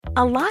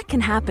A lot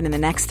can happen in the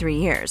next 3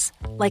 years.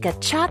 Like a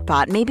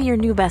chatbot may be your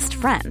new best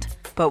friend.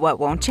 But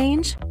what won't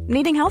change?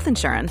 Needing health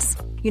insurance.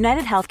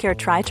 United Healthcare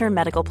Tri-Term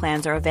Medical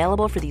Plans are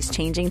available for these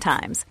changing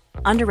times.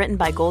 Underwritten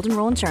by Golden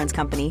Rule Insurance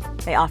Company,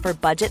 they offer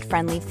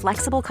budget-friendly,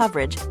 flexible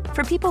coverage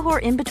for people who are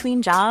in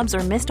between jobs or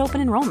missed open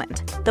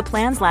enrollment. The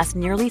plans last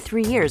nearly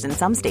 3 years in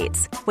some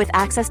states, with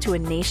access to a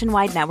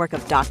nationwide network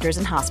of doctors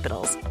and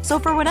hospitals. So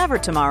for whatever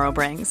tomorrow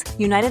brings,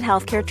 United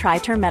Healthcare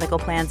Tri-Term Medical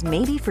Plans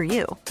may be for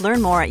you.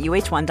 Learn more at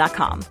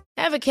uh1.com.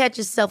 Ever catch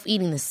yourself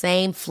eating the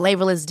same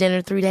flavorless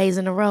dinner 3 days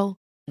in a row?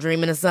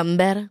 Dreaming of something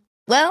better?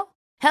 Well,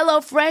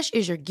 HelloFresh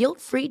is your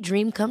guilt-free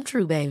dream come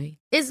true, baby.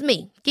 It's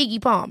me,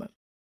 Keke Palmer.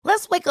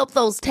 Let's wake up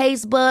those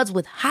taste buds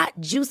with hot,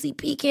 juicy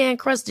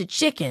pecan-crusted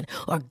chicken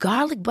or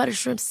garlic butter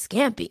shrimp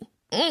scampi.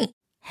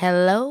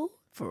 Hello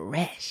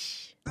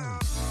Fresh.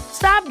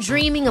 Stop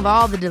dreaming of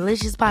all the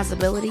delicious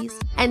possibilities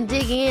and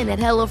dig in at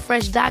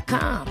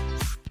HelloFresh.com.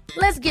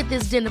 Let's get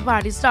this dinner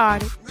party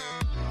started.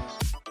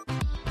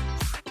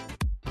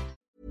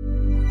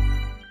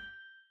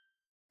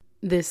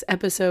 This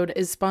episode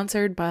is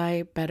sponsored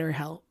by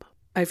BetterHelp.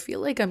 I feel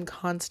like I'm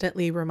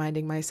constantly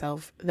reminding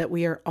myself that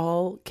we are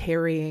all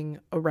carrying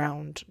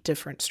around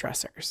different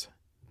stressors,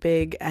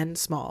 big and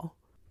small.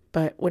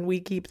 But when we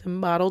keep them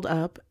bottled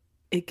up,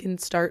 it can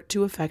start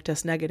to affect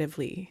us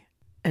negatively.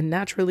 And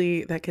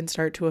naturally, that can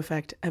start to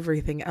affect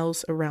everything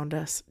else around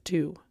us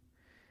too.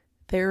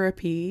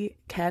 Therapy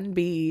can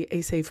be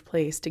a safe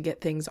place to get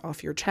things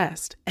off your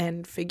chest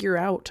and figure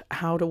out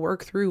how to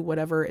work through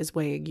whatever is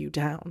weighing you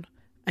down.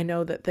 I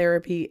know that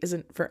therapy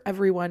isn't for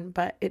everyone,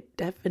 but it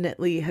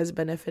definitely has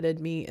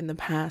benefited me in the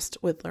past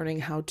with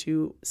learning how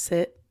to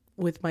sit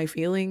with my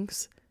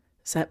feelings,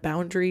 set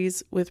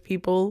boundaries with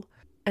people,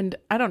 and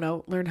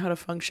learn how to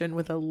function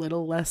with a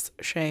little less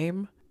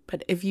shame.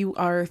 But if you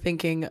are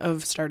thinking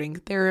of starting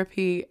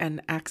therapy and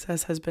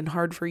access has been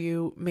hard for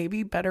you,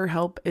 maybe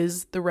BetterHelp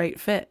is the right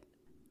fit.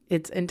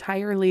 It's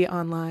entirely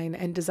online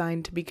and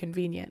designed to be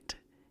convenient.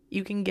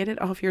 You can get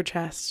it off your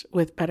chest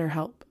with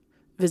BetterHelp.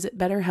 Visit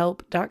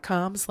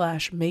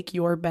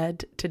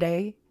BetterHelp.com/makeyourbed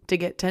today to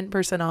get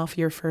 10% off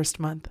your first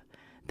month.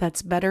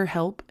 That's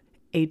BetterHelp,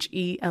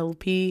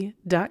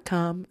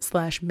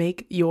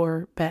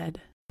 HELP.com/makeyourbed.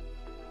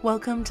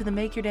 Welcome to the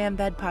Make Your Damn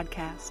Bed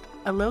podcast,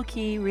 a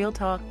low-key,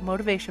 real-talk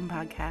motivation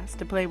podcast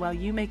to play while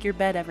you make your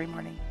bed every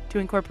morning to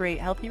incorporate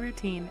healthy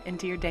routine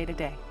into your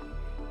day-to-day,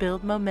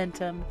 build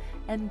momentum,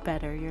 and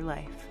better your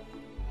life.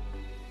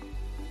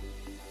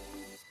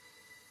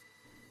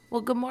 Well,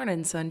 good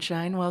morning,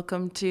 sunshine.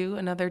 Welcome to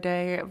another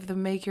day of the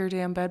Make Your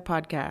Damn Bed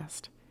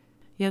podcast.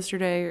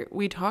 Yesterday,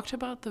 we talked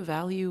about the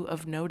value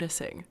of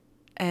noticing.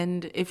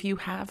 And if you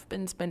have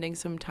been spending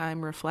some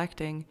time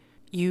reflecting,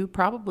 you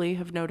probably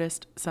have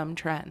noticed some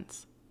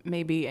trends,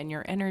 maybe in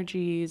your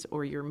energies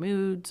or your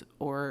moods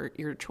or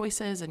your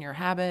choices and your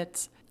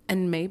habits.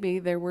 And maybe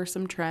there were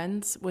some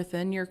trends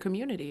within your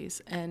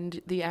communities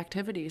and the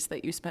activities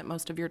that you spent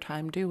most of your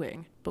time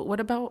doing. But what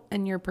about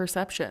in your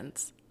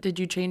perceptions? Did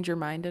you change your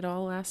mind at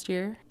all last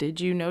year? Did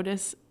you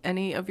notice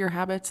any of your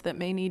habits that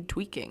may need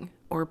tweaking?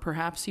 Or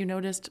perhaps you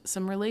noticed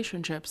some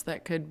relationships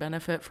that could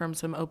benefit from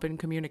some open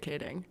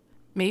communicating.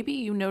 Maybe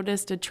you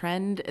noticed a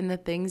trend in the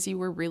things you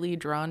were really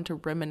drawn to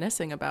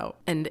reminiscing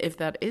about. And if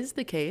that is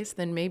the case,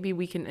 then maybe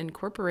we can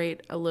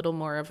incorporate a little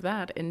more of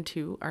that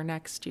into our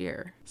next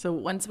year. So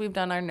once we've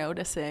done our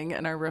noticing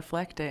and our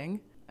reflecting,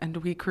 and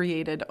we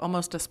created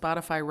almost a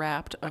Spotify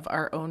Wrapped of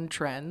our own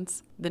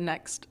trends, the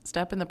next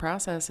step in the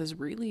process is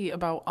really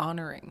about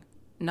honoring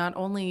not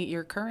only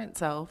your current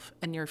self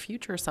and your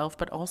future self,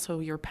 but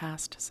also your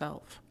past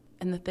self.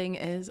 And the thing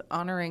is,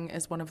 honoring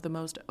is one of the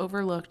most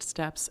overlooked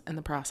steps in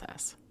the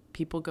process.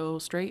 People go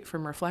straight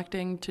from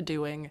reflecting to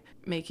doing,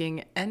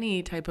 making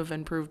any type of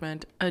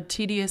improvement a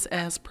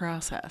tedious-ass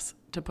process,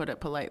 to put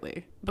it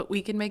politely. But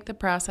we can make the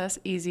process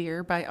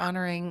easier by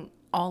honoring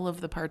all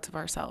of the parts of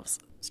ourselves,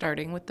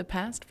 starting with the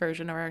past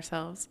version of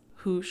ourselves,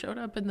 who showed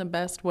up in the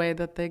best way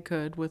that they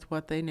could with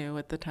what they knew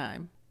at the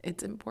time.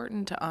 It's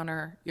important to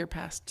honor your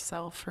past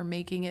self for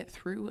making it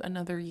through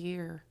another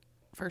year,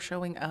 for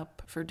showing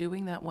up, for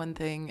doing that one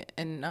thing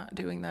and not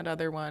doing that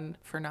other one,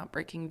 for not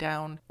breaking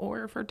down,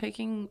 or for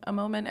taking a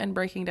moment and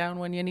breaking down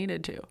when you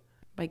needed to.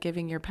 By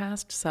giving your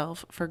past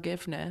self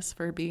forgiveness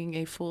for being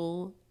a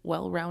full,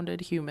 well-rounded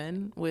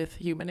human with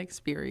human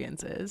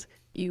experiences,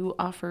 you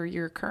offer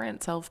your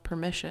current self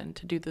permission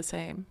to do the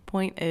same.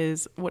 Point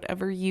is,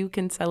 whatever you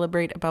can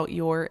celebrate about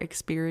your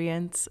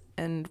experience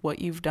and what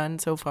you've done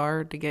so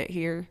far to get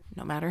here,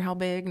 no matter how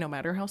big, no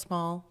matter how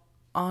small,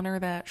 honor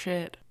that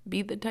shit.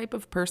 Be the type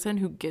of person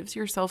who gives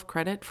yourself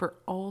credit for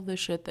all the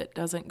shit that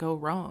doesn't go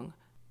wrong.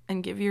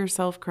 And give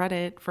yourself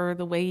credit for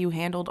the way you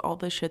handled all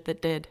the shit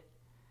that did.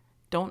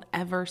 Don't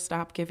ever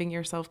stop giving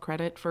yourself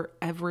credit for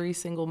every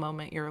single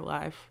moment you're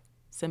alive,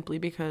 simply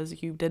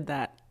because you did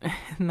that.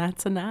 And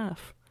that's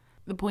enough.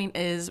 The point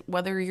is,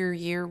 whether your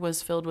year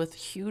was filled with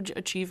huge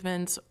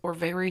achievements or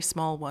very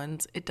small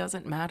ones, it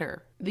doesn't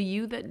matter. The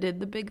you that did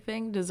the big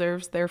thing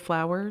deserves their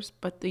flowers,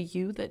 but the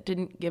you that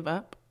didn't give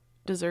up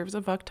deserves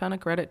a fuck ton of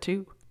credit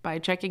too. by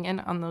checking in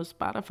on those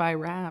Spotify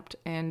Wrapped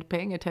and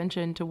paying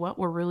attention to what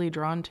we're really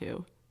drawn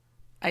to.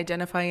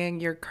 Identifying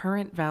your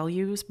current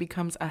values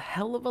becomes a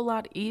hell of a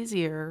lot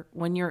easier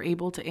when you're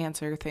able to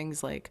answer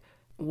things like,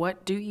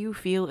 what do you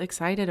feel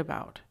excited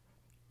about?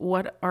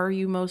 What are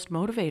you most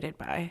motivated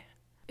by?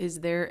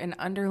 Is there an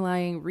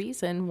underlying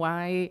reason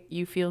why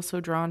you feel so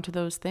drawn to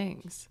those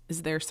things?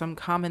 Is there some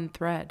common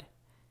thread?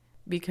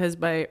 Because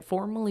by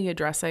formally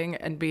addressing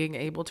and being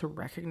able to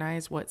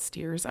recognize what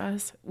steers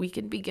us, we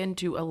can begin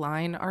to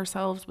align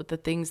ourselves with the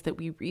things that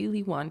we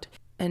really want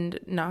and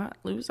not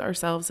lose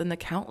ourselves in the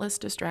countless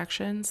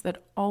distractions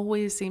that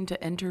always seem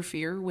to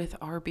interfere with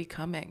our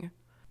becoming.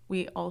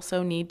 We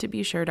also need to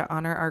be sure to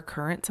honor our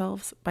current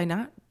selves by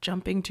not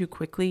jumping too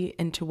quickly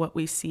into what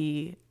we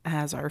see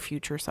as our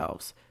future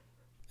selves.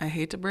 I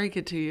hate to break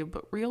it to you,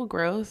 but real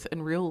growth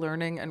and real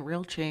learning and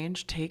real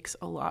change takes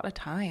a lot of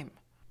time.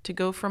 To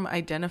go from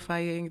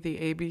identifying the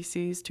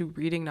ABCs to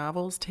reading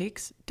novels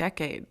takes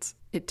decades.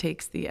 It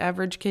takes the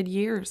average kid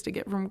years to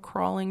get from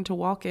crawling to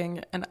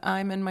walking, and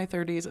I'm in my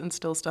 30s and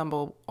still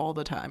stumble all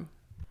the time.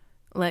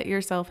 Let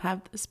yourself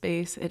have the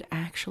space it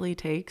actually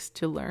takes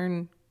to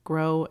learn,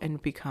 grow, and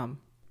become.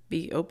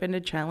 Be open to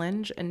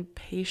challenge and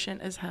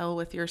patient as hell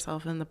with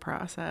yourself in the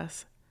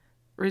process.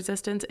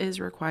 Resistance is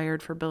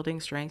required for building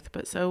strength,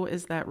 but so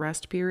is that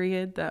rest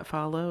period that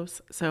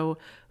follows. So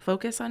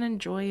focus on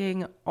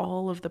enjoying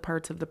all of the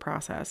parts of the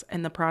process,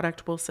 and the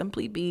product will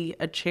simply be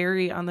a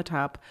cherry on the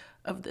top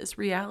of this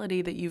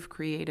reality that you've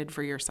created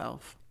for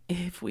yourself.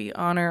 If we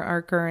honor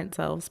our current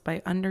selves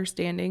by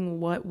understanding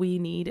what we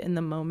need in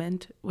the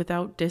moment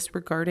without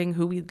disregarding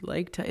who we'd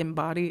like to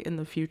embody in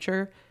the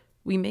future,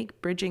 we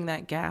make bridging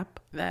that gap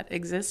that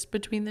exists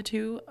between the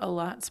two a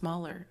lot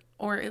smaller,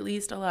 or at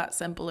least a lot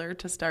simpler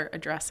to start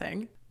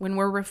addressing. When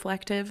we're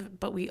reflective,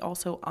 but we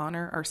also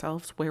honor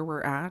ourselves where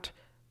we're at,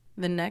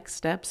 the next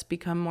steps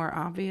become more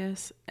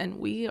obvious, and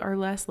we are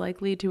less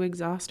likely to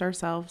exhaust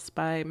ourselves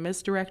by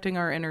misdirecting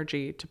our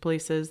energy to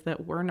places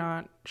that we're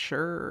not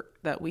sure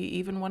that we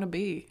even want to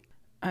be.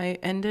 I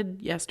ended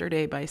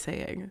yesterday by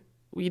saying,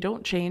 we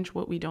don't change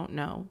what we don't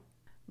know.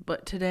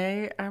 But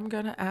today, I'm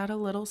going to add a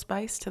little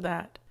spice to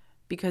that.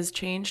 Because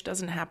change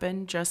doesn't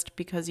happen just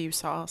because you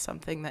saw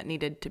something that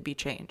needed to be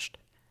changed.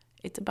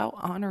 It's about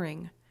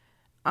honoring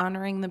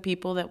the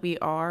people that we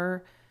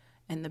are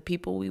and the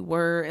people we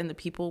were and the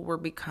people we're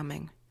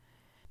becoming.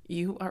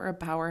 You are a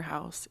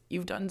powerhouse.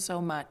 You've done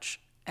so much,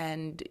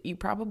 and you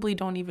probably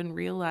don't even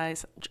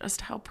realize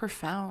just how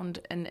profound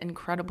and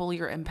incredible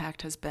your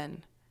impact has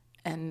been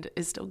and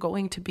is still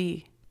going to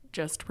be.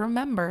 Just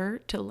remember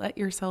to let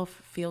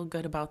yourself feel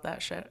good about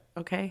that shit,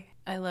 okay?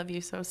 I love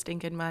you so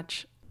stinking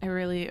much. I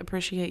really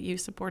appreciate you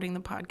supporting the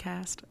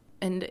podcast.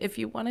 And if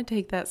you want to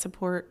take that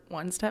support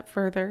one step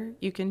further,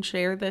 you can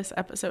share this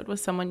episode with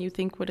someone you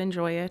think would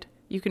enjoy it.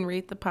 You can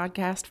rate the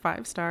podcast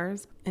 5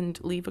 stars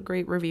and leave a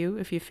great review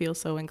if you feel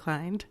so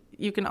inclined.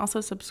 You can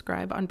also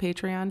subscribe on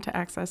Patreon to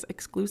access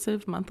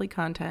exclusive monthly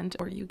content,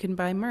 or you can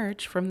buy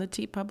merch from the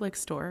TeePublic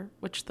store,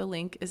 which the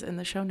link is in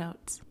the show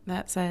notes.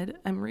 That said,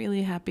 I'm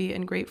really happy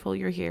and grateful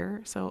you're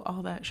here, so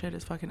all that shit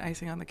is fucking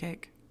icing on the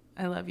cake.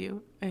 I love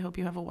you. I hope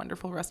you have a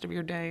wonderful rest of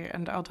your day,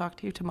 and I'll talk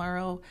to you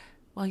tomorrow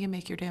while you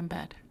make your damn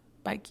bed.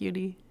 Bye,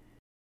 cutie.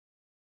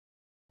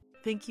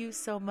 Thank you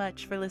so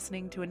much for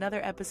listening to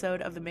another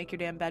episode of the Make Your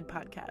Damn Bed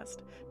podcast.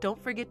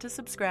 Don't forget to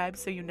subscribe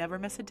so you never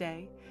miss a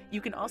day.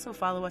 You can also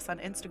follow us on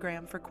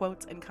Instagram for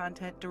quotes and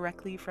content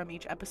directly from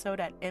each episode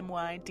at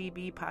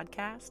MYDB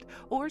Podcast,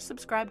 or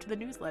subscribe to the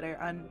newsletter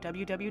on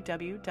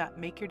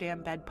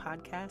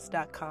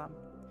www.makeyourdamnbedpodcast.com.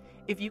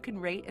 If you can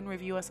rate and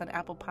review us on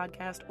Apple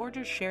Podcast, or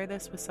just share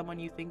this with someone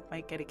you think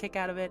might get a kick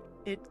out of it,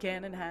 it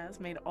can and has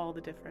made all the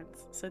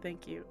difference. So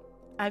thank you.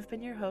 I've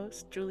been your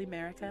host, Julie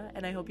Merica,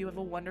 and I hope you have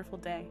a wonderful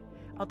day.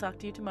 I'll talk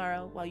to you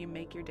tomorrow while you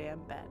make your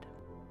damn bed.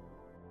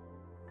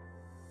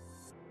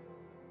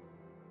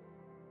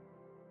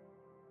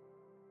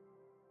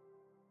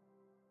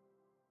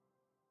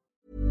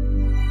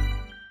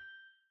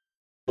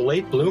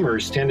 Late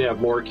bloomers tend to have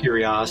more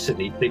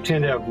curiosity. They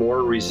tend to have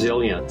more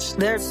resilience.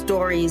 There's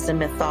stories and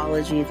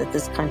mythology that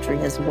this country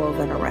has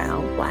woven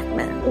around Black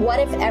men. What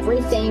if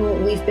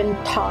everything we've been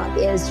taught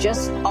is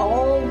just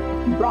all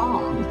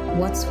wrong?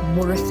 What's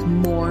worth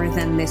more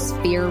than this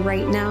fear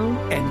right now?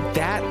 And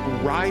that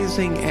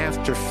rising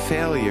after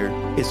failure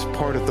is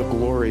part of the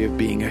glory of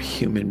being a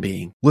human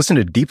being. Listen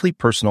to deeply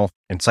personal,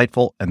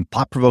 insightful, and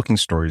thought-provoking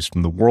stories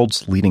from the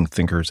world's leading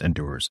thinkers and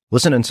doers.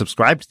 Listen and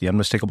subscribe to The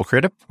Unmistakable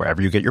Creative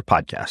wherever you get your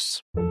podcasts.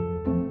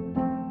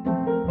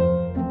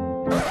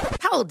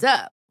 Hold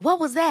up. What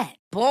was that?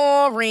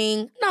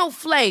 Boring. No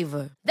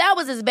flavor. That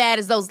was as bad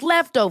as those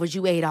leftovers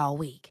you ate all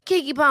week.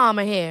 Keke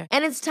Palmer here,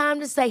 and it's time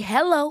to say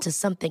hello to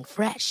something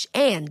fresh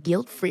and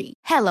guilt-free.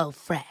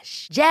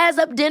 HelloFresh. Jazz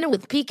up dinner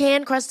with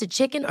pecan-crusted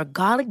chicken or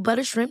garlic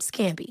butter shrimp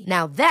scampi.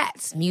 Now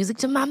that's music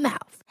to my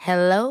mouth.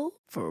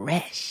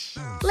 HelloFresh.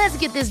 Let's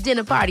get this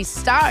dinner party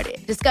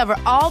started. Discover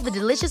all the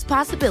delicious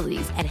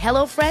possibilities at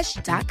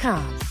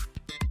HelloFresh.com.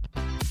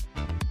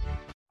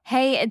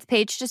 Hey, it's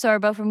Paige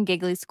DeSorbo from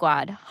Giggly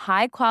Squad.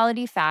 High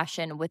quality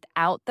fashion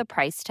without the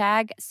price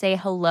tag. Say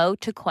hello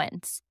to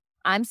Quince.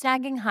 I'm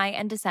snagging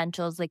high-end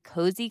essentials like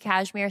cozy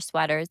cashmere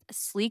sweaters,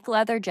 sleek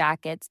leather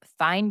jackets,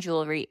 fine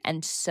jewelry,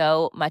 and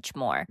so much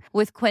more.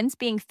 With Quince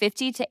being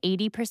 50 to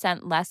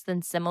 80% less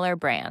than similar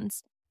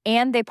brands.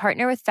 And they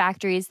partner with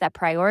factories that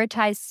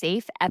prioritize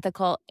safe,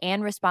 ethical,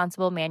 and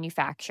responsible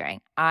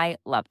manufacturing. I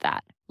love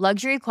that.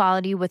 Luxury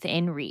quality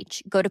within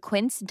reach. Go to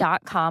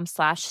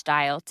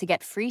quince.com/style to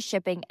get free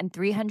shipping and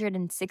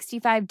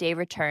 365-day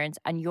returns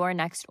on your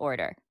next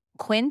order.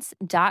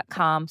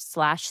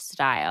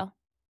 Quince.com/style.